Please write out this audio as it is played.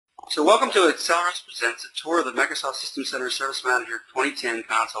So welcome to Acceleres Presents, a tour of the Microsoft System Center Service Manager 2010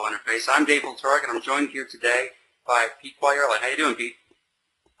 console interface. I'm Dave Voltorek, and I'm joined here today by Pete Quagliarella. How you doing, Pete?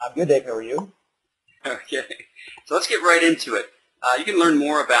 I'm good, Dave. How are you? Okay. So let's get right into it. You can learn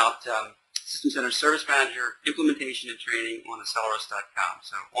more about System Center Service Manager implementation and training on Acceleres.com.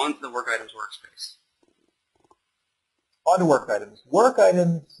 So on to the Work Items workspace. On to work items. Work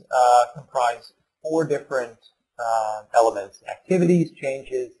items comprise four different elements: activities,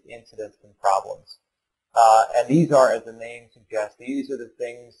 changes, incidents, and problems. And these are, as the name suggests, these are the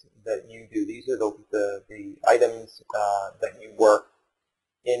things that you do. These are the items that you work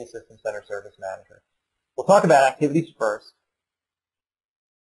in System Center Service Manager. We'll talk about activities first.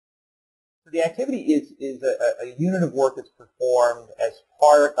 So the activity is a unit of work that's performed as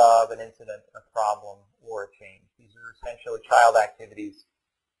part of an incident, a problem, or a change. These are essentially child activities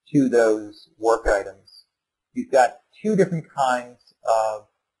to those work items. You've got two different kinds of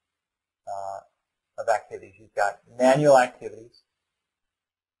activities. You've got manual activities,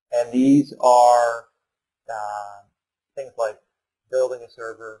 and these are things like building a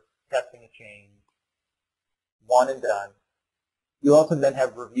server, testing a change, one and done. You also then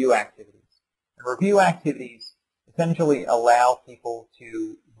have review activities. And review activities essentially allow people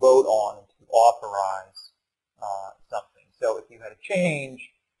to vote on and to authorize something. So if you had a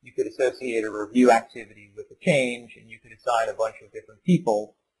change, you could associate a review activity with a change, and you could assign a bunch of different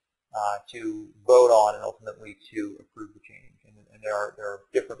people to vote on and ultimately to approve the change. And there are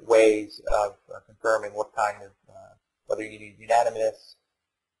different ways of confirming what kind of, whether you need unanimous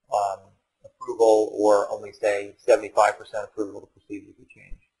approval or only, say, 75% approval to proceed with the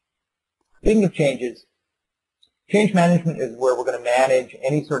change. Speaking of changes, change management is where we're going to manage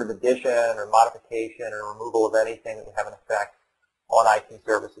any sort of addition or modification or removal of anything that would have an effect on IT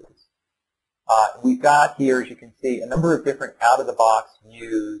services. We've got here, as you can see, a number of different out-of-the-box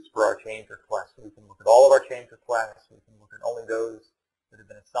views for our change requests. We can look at all of our change requests. We can look at only those that have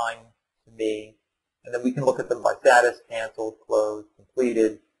been assigned to me. And then we can look at them by status, canceled, closed,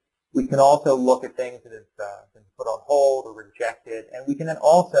 completed. We can also look at things that have been put on hold or rejected. And we can then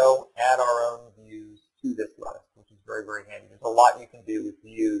also add our own views to this list, which is very, very handy. There's a lot you can do with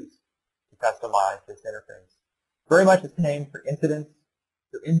views to customize this interface. Very much it's named for incidents.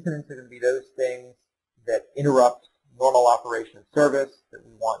 So incidents are going to be those things that interrupt normal operation of service that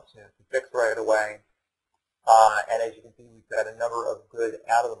we want to fix right away. And as you can see, we've got a number of good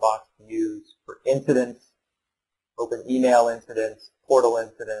out-of-the-box views for incidents, open email incidents, portal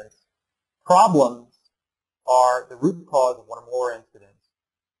incidents. Problems are the root cause of one or more incidents.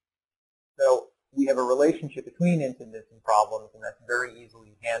 So we have a relationship between incidents and problems, and that's very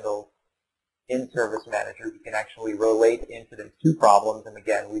easily handled in Service Manager. We can actually relate incidents to problems, and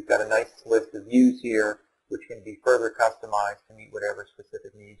again, we've got a nice list of views here which can be further customized to meet whatever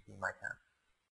specific needs we might have.